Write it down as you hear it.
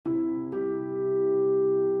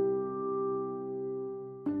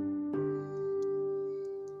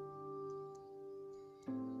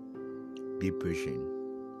Depression.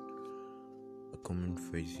 A common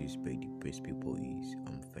phrase used by depressed people is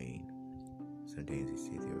 "I'm fine." Sometimes they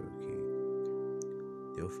say they're okay.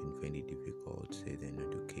 They often find it difficult to say they're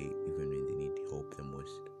not okay even when they need help the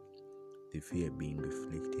most. They fear being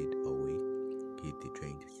reflected away, yet they're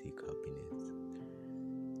trying to seek happiness.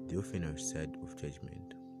 They often are sad of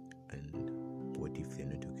judgment, and what if they're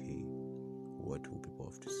not okay? What will people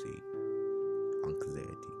have to say?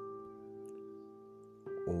 Anxiety.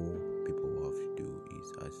 All people will have to do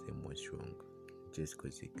is ask them what's wrong, just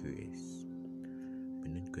because they're curious,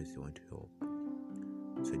 but not because they want to help.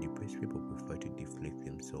 So depressed people prefer to deflect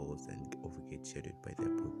themselves and get shadowed by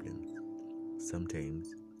their problems.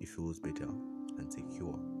 Sometimes it feels better and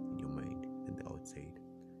secure in your mind than the outside.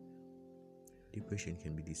 Depression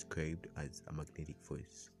can be described as a magnetic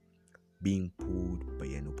force, being pulled by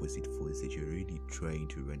an opposite force that you're really trying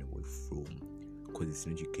to run away from, because it's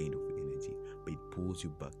not your kind of energy, but it pulls you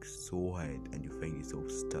back so hard and you find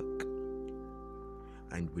yourself stuck.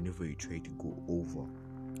 And whenever you try to go over,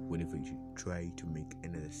 whenever you try to make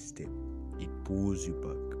another step, it pulls you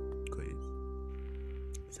back because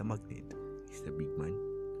it's a magnet. It's a big man.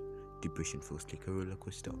 Depression feels like a roller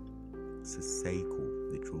coaster. It's a cycle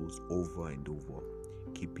that rolls over and over,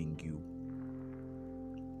 keeping you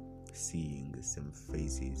seeing the same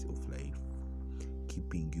phases of life,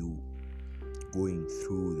 keeping you going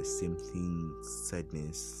through the same things: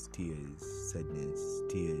 sadness, tears,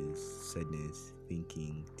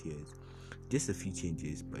 thinking, tears. Just a few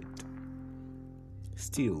changes, but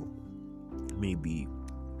still, maybe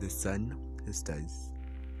the sun, the stars,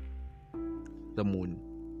 the moon,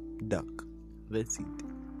 dark. That's it.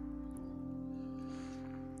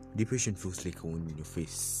 Depression feels like a wound in your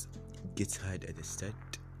face. It gets hard at the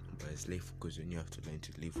start, but as life goes on, you have to learn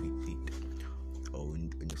to live with it. A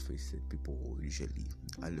wound on your face that people will usually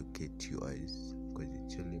allocate you as, because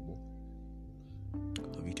it's your label.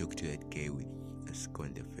 Have you talked to that guy with a scar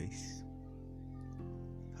on their face?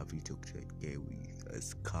 Have you talked to that guy with a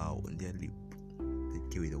scar on their lip? That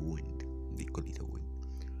guy with a wound. They call it a wound.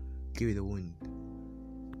 Guy with a wound.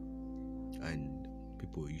 And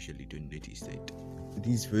people usually don't notice that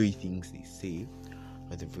these very things they say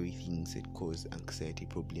are the very things that cause anxiety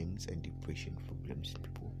problems and depression problems in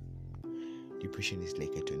people. Depression is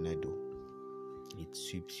like a tornado. It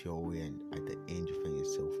sweeps you away, and at the end you find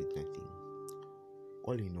yourself with nothing.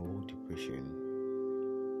 All in all, depression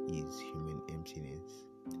is human emptiness.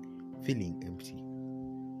 Feeling empty.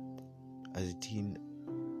 As a teen,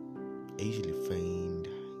 I usually find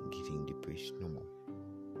getting depressed normal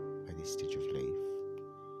at this stage of life.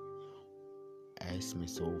 I ask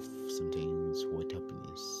myself sometimes what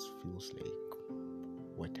happiness feels like,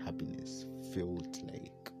 what happiness felt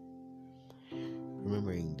like.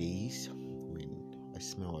 Remembering days when a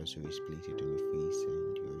smile was always planted on your face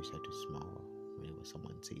and you always had to smile whenever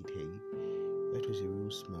someone said, "Hey," that was a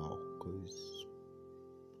real smile because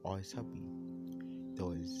I was happy. There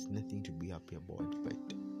was nothing to be happy about,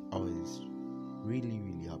 but I was really,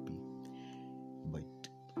 really happy. But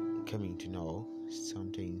coming to now,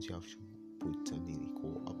 sometimes you have to put something they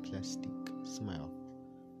call a plastic smile.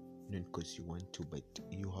 Not because you want to, but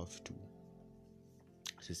you have to.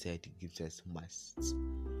 Society gives us musts,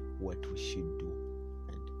 what we should do,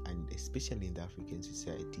 and especially in the African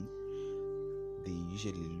society, they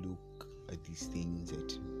usually look at these things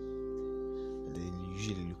they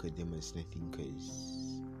usually look at them as nothing.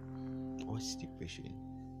 Because what's depression?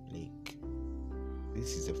 Like,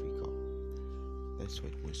 this is Africa. That's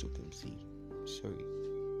what most of them say. Sorry.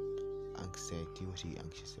 Anxiety, what are you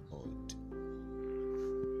anxious about?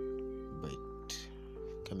 But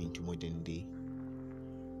coming to modern day,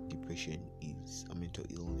 depression is a mental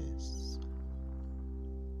illness.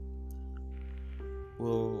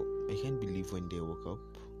 Well, I can't believe one day I woke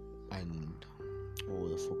up and all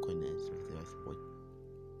the four corners of the earth were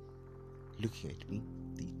looking at me.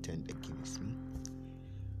 They turned against me,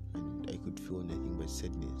 and I could feel nothing but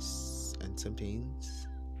sadness. And sometimes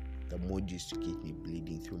the mood used to get me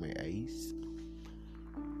bleeding through my eyes,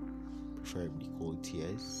 preferably cold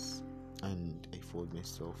tears, and I fold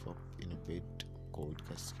myself up in a bed called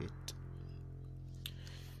casket,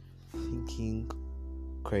 thinking,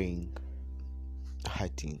 crying,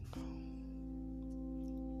 hurting.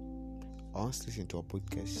 I once listened to a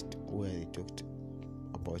podcast where they talked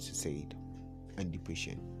about suicide and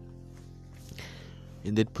depression.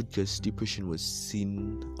 In that podcast, depression was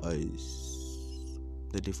seen as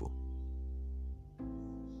the devil.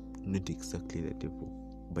 Not exactly the devil,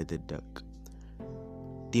 but the dark.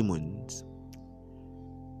 Demons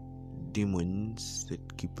that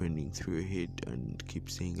keep running through your head and keep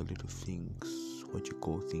saying a lot of things, what you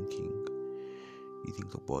call thinking. You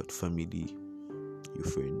think about family, your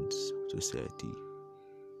friends, society,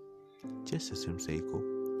 just the same cycle.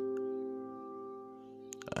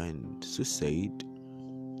 And suicide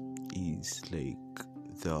is like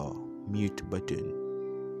the mute button.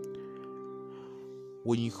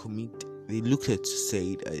 When you commit, they look at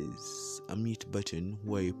suicide as a mute button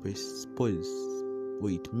where you press pause,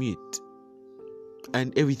 wait, mute,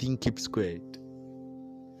 and everything keeps quiet.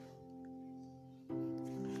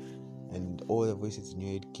 And all the voices in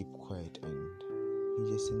your head keep quiet, and you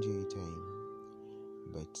just enjoy your time.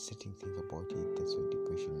 But certain thing about it, that's what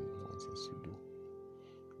depression wants us to do.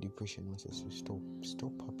 Depression wants us to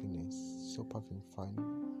stop happiness, stop having fun,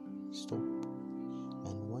 stop.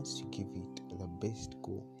 And once you give it the best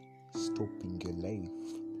go, stopping your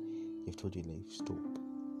life, you've told your life stop,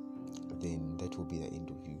 then that will be the end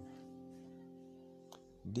of you.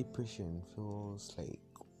 Depression feels like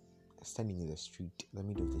standing in the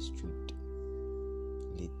middle of the street,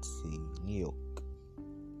 let's say New York,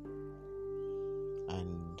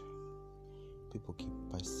 and people keep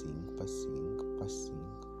passing,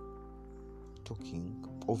 talking.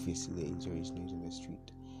 Obviously there is always noise on the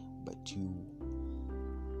street, but you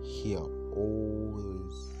hear all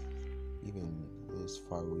those, even those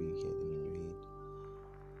far away, you hear them in your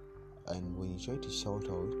head. And when you try to shout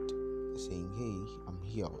out saying, hey, I'm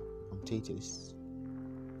here, I'm Titus,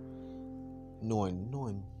 no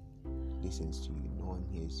one listens to you, no one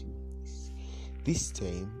hears you. This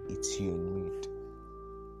time it's you on mute.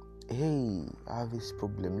 Hey, I have this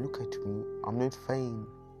problem, look at me, I'm not fine.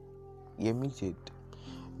 You're muted.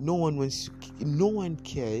 No one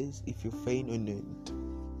cares if you're fine or not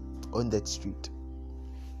on that street.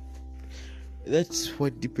 That's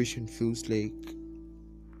what depression feels like.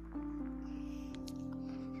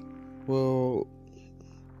 Well,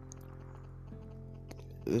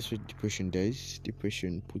 that's what depression does.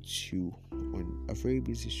 Depression puts you on a very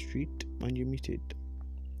busy street and you're muted.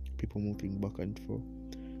 People moving back and forth,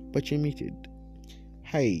 but you're muted.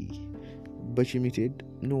 Hi, but you're muted.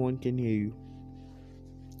 No one can hear you.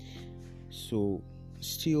 So,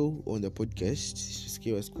 still on the podcast, this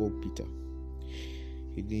guy was called Peter.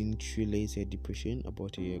 He didn't realize he had depression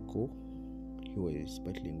about a year ago. He was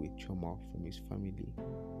battling with trauma from his family,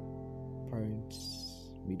 parents,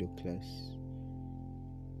 middle class,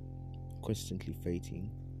 constantly fighting,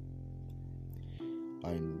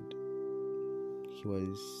 and he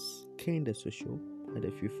was kinda social, had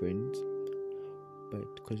a few friends,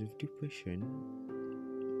 but because of depression,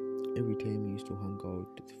 every time he used to hang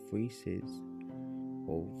out, the voices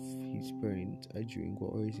of his parents arguing were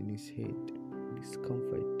always in his head.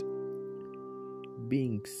 Discomfort,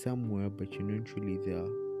 being somewhere but you're not really there,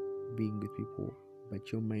 being with people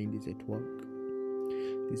but your mind is at work.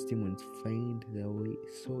 These demons find their way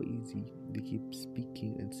so easy. They keep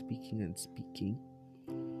speaking, and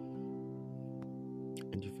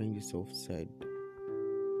you find yourself sad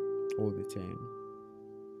all the time.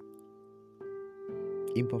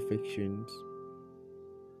 Imperfections,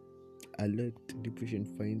 alert. Depression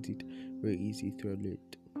finds it very easy to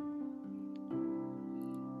alert.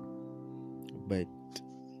 But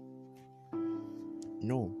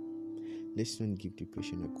no, let's not give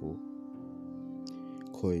depression a go,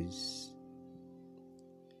 because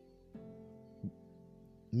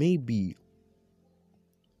maybe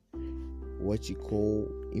what you call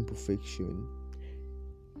imperfection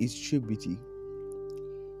is tribute,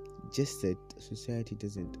 just that society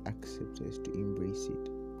doesn't accept us to embrace it.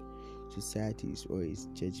 Society is always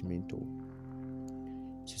judgmental.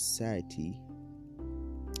 Society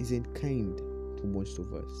isn't kind to most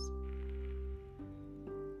of us.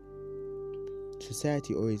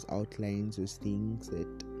 Society always outlines those things,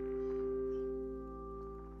 that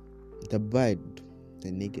the bad,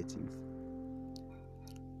 the negative.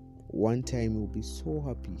 One time you'll be so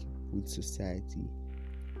happy with society,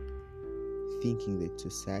 thinking that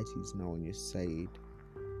society is now on your side,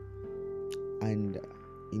 and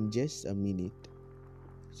in just a minute,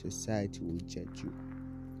 society will judge you.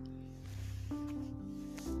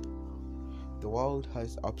 The world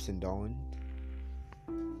has ups and downs,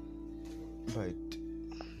 but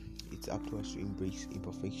it's up to us to embrace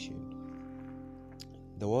imperfection.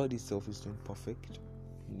 The world itself is not perfect.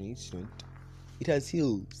 No, it's not. It has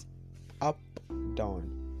hills, up,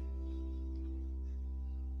 down.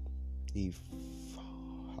 If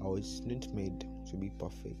I was not made to be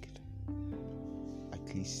perfect,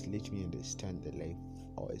 at least let me understand the life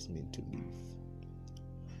I was meant to live.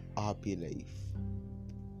 A happy life.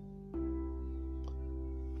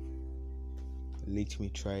 Let me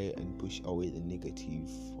try and push away the negative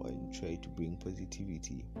and try to bring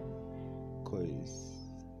positivity, because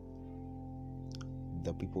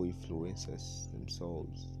the people influence us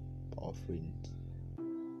themselves, our friends,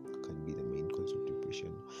 can be the main cause of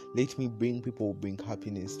depression. Let me bring people bring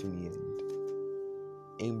happiness to me and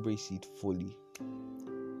embrace it fully.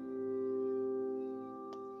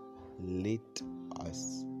 Let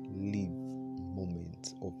us live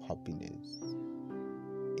moments of happiness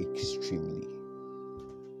extremely.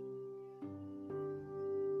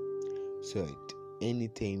 So at any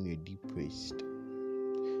time you're depressed,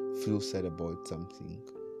 feel sad about something,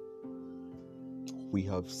 we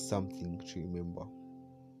have something to remember.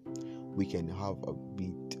 We can have a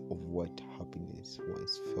bit of what happiness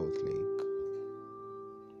once felt like.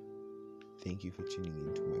 Thank you for tuning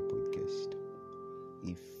into my podcast.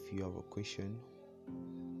 If you have a question,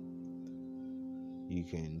 you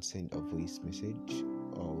can send a voice message,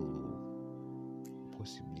 or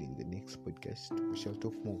possibly in the next podcast we shall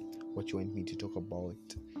talk more. What you want me to talk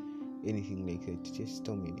about, anything like that, just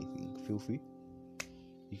tell me anything. Feel free.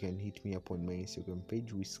 You can hit me up on my Instagram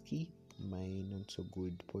page, Whiskey, my not so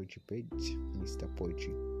good poetry page, Mr.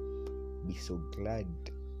 Poetry. Be so glad.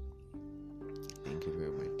 Thank you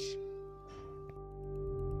very much.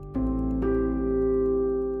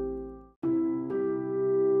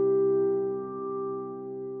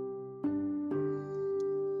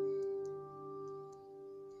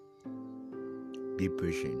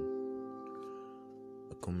 Depression.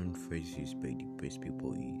 A common phrase used by depressed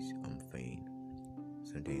people is "I'm fine."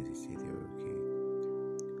 Sometimes they say they're okay.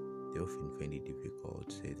 They often find it difficult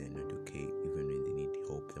to say they're not okay even when they need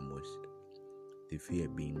help the most. They fear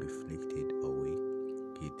being reflected away,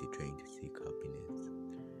 yet they're trying to seek happiness.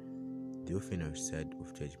 They often are sad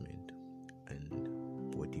of judgment,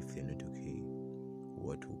 and what if they're not okay?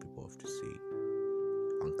 What will people have to say?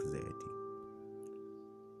 Anxiety.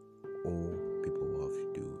 All people will have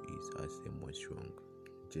to do is ask them what's wrong,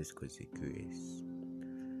 just because they're curious,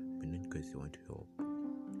 but not because they want to help.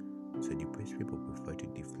 So depressed people prefer to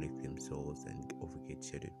deflect themselves and get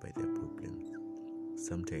shadowed by their problems.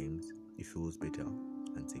 Sometimes it feels better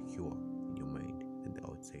and secure in your mind than the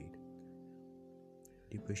outside.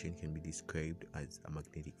 Depression can be described as a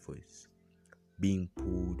magnetic force, being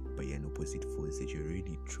pulled by an opposite force that you're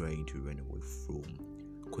really trying to run away from,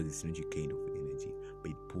 because it's not your kind of energy,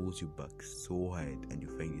 but it pulls you back so hard and you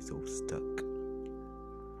find yourself stuck.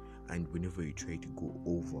 And whenever you try to go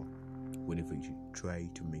over, whenever you try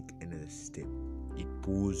to make another step, it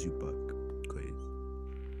pulls you back, because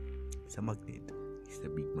it's a magnet. It's a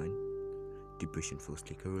big man. Depression feels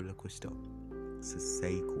like a roller coaster. It's a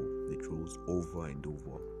cycle that rolls over and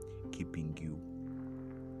over, keeping you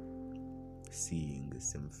seeing the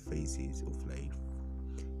same phases of life,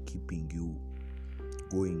 keeping you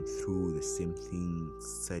going through the same things: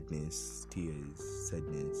 sadness, tears,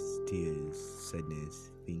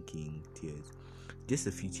 thinking, tears. Just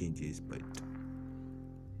a few changes, but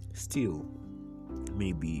still,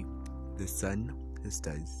 maybe the sun, the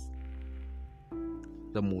stars,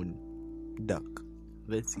 the moon, dark.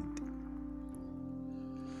 That's it.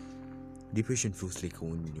 Depression feels like a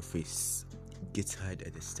wound in your face. It gets hard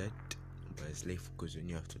at the start, but as life goes on,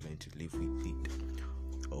 you have to learn to live with it.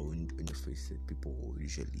 A wound on your face that people will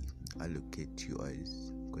usually allocate you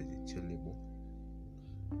as, because it's your label.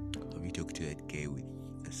 Have you talked to that guy with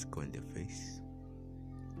a scar on their face?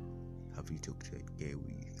 Have you talked to that guy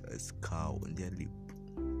with a scar on their lip?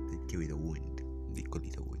 That guy with a wound. They call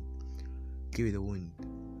it a wound. Guy with a wound.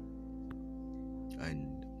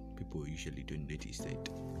 And people usually don't notice that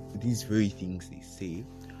these very things they say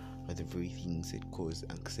are the very things that cause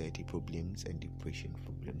anxiety problems and depression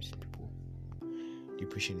problems in people.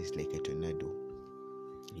 Depression is like a tornado.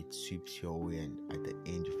 It sweeps you away, and at the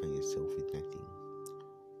end you find yourself with nothing.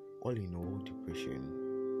 All in all, depression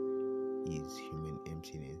is human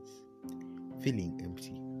emptiness. Feeling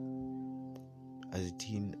empty. As a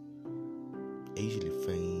teen, I usually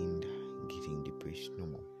find getting depressed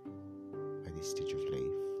normal at this stage of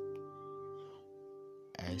life.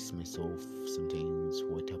 I ask myself sometimes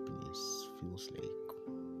what happiness feels like,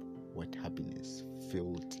 what happiness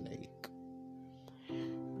felt like.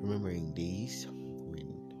 Remembering days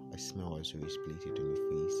when a smile was always plated on your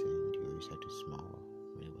face and you always had to smile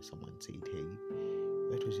whenever someone said hey.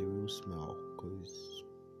 That was a real smile, because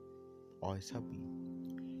I was happy.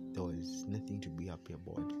 There was nothing to be happy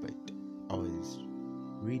about, but I was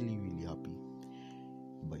really, really happy.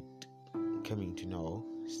 But coming to now,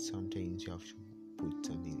 sometimes you have to put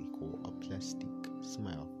something they call a plastic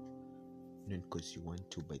smile. Not because you want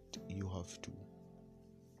to, but you have to.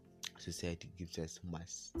 Society gives us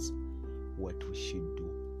musts, what we should do,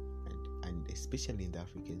 and especially in the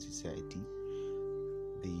African society,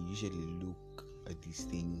 they usually look at these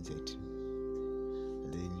things that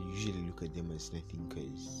they usually look at them as nothing,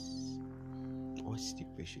 because what's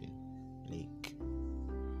depression? Like,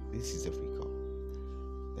 this is Africa.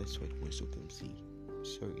 That's what most of them see.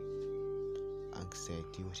 Sorry.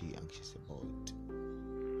 Anxiety, what are you anxious about?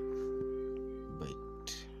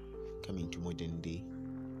 But coming to modern day,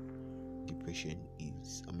 depression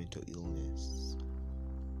is a mental illness.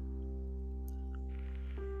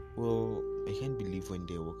 Well, I can't believe one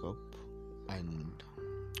day I woke up and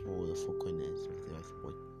all the four corners of the earth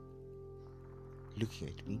were looking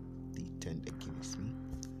at me. They turned against me,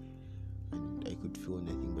 and I could feel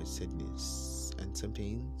nothing but sadness. And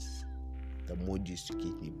sometimes the mood used to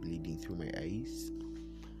get me bleeding through my eyes,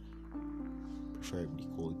 preferably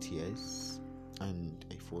cold tears, and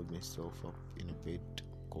I fold myself up in a bed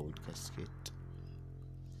called casket,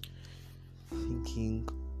 thinking,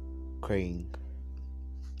 crying,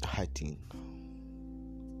 hurting.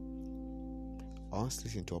 I once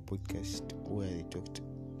listened to a podcast where they talked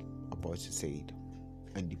about suicide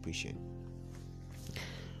and depression.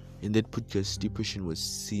 In that podcast, depression was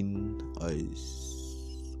seen as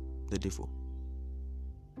the devil.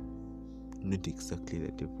 Not exactly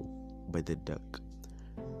the devil, but the dark.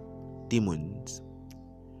 Demons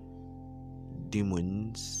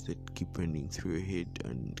that keep running through your head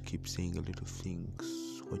and keep saying a lot of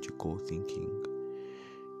things, what you call thinking.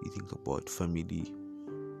 You think about family,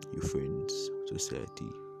 your friends,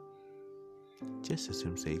 society, just the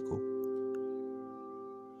same cycle.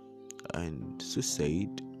 And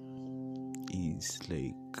suicide is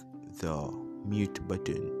like the mute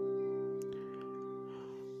button.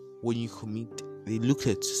 When you commit, they look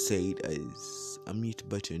at suicide as a mute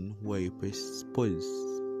button where you press pause,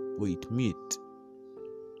 wait, mute,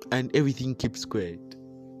 and everything keeps quiet.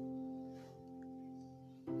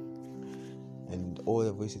 And all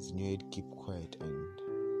the voices in your head keep quiet, and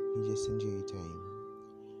you just enjoy your time.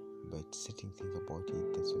 But certain thing about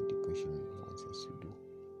it, that's what depression wants us to do.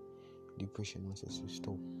 Depression wants us to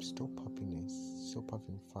stop happiness, stop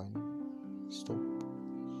having fun, stop.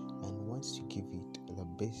 And once you give it the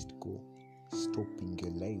best go, stopping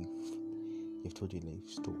your life, you've told your life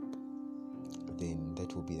stop, then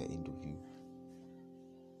that will be the end of you.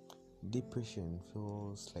 Depression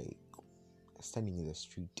feels like standing in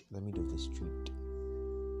the middle of the street,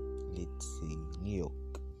 let's say New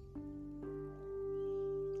York,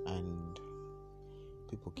 and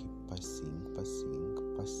people keep passing,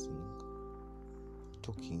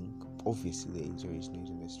 talking. Obviously there is noise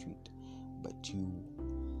in the street, but you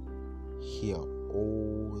hear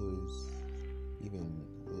all those, even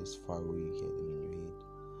those far away, you hear them in your head.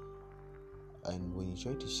 And when you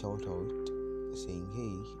try to shout out saying,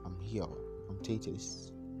 hey, I'm here, I'm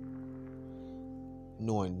Titus,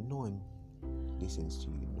 no one listens to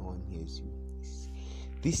you, no one hears you.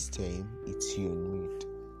 This time it's you on mute.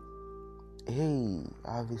 Hey,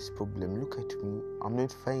 I have this problem, look at me, I'm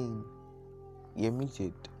not fine. You're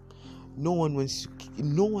muted. No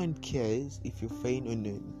one cares if you're fine or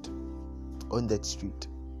not on that street.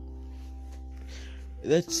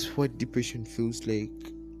 That's what depression feels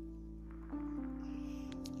like.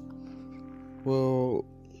 Well,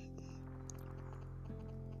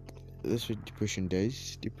 that's what depression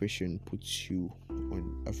does. Depression puts you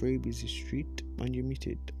on a very busy street and you're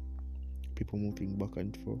muted. People moving back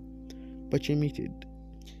and forth, but you're muted.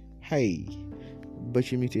 Hi,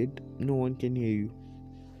 but you're muted. No one can hear you.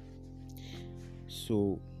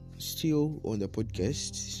 So, still on the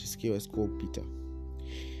podcast, this guy was called Peter.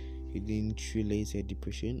 He didn't realize he had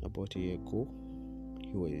depression about a year ago.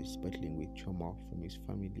 He was battling with trauma from his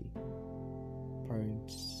family,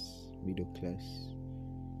 parents, middle class,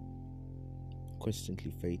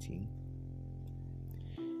 constantly fighting,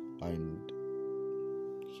 and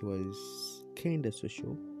he was kind of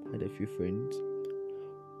social, had a few friends,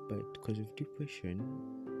 but because of depression,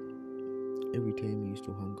 every time he used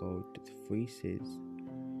to hang out, the faces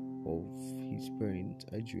of his parents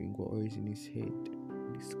arguing were always in his head.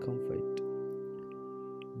 Discomfort,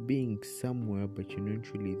 being somewhere but you're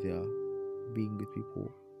not really there, being with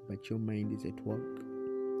people but your mind is at work.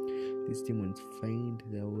 These demons find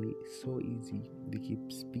their way so easy. They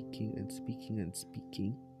keep speaking, and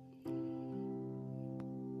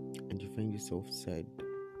you find yourself sad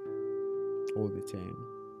all the time.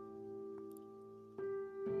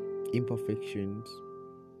 Imperfections,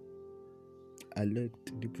 alert.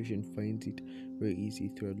 Depression finds it very easy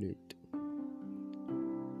to alert.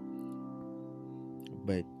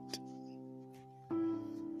 But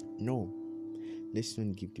no, let's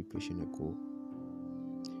not give depression a go,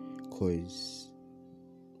 because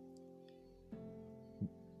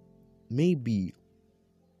maybe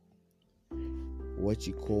what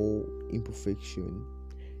you call imperfection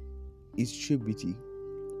is tributary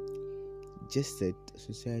just that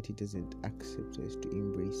society doesn't accept us to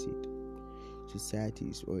embrace it. Society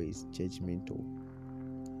is always judgmental.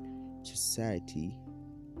 Society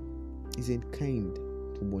isn't kind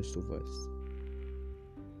to most of us.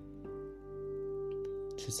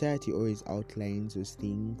 Society always outlines those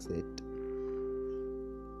things, that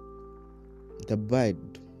the bad,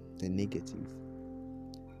 the negative.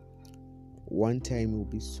 One time you'll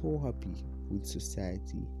be so happy with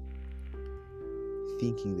society,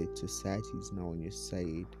 thinking that society is now on your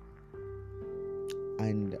side,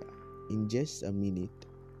 and in just a minute,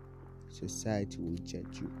 society will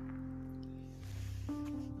judge you.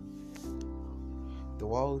 The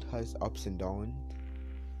world has ups and downs,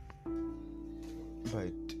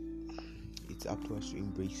 but it's up to us to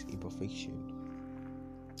embrace imperfection.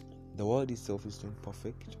 The world itself is not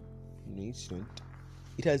perfect. No, it's not.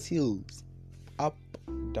 It has hills, up,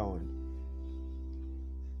 down.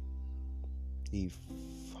 If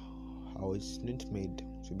I was not made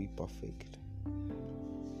to be perfect,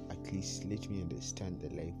 at least let me understand the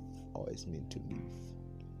life I was meant to live.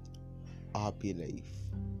 A happy life.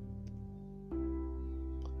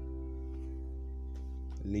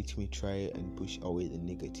 Let me try and push away the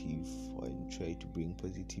negative and try to bring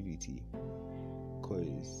positivity,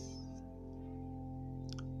 because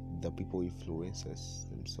the people influence us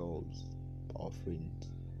themselves, our friends,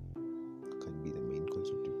 can be the main cause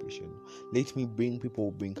of depression. Let me bring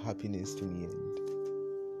happiness to me and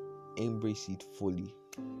embrace it fully.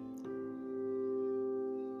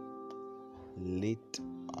 Let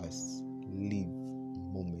us live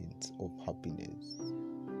moments of happiness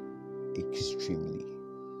extremely.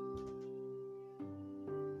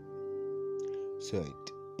 So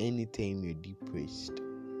that anytime you're depressed,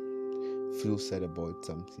 feel sad about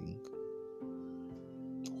something,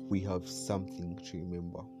 we have something to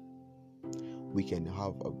remember. We can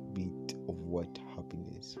have a bit of what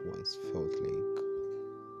happiness once felt like.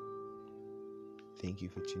 Thank you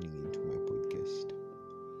for tuning into my podcast.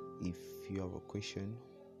 If you have a question,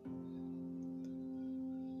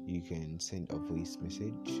 you can send a voice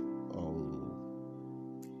message, or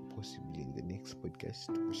possibly in the next podcast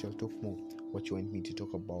we shall talk more. What you want me to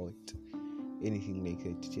talk about, anything like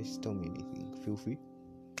that, just tell me anything. Feel free.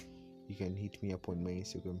 You can hit me up on my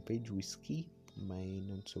Instagram page, Whiskey, my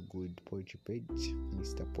not so good poetry page,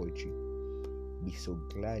 Mr. Poetry. Be so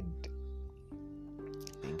glad.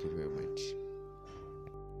 Thank you very much.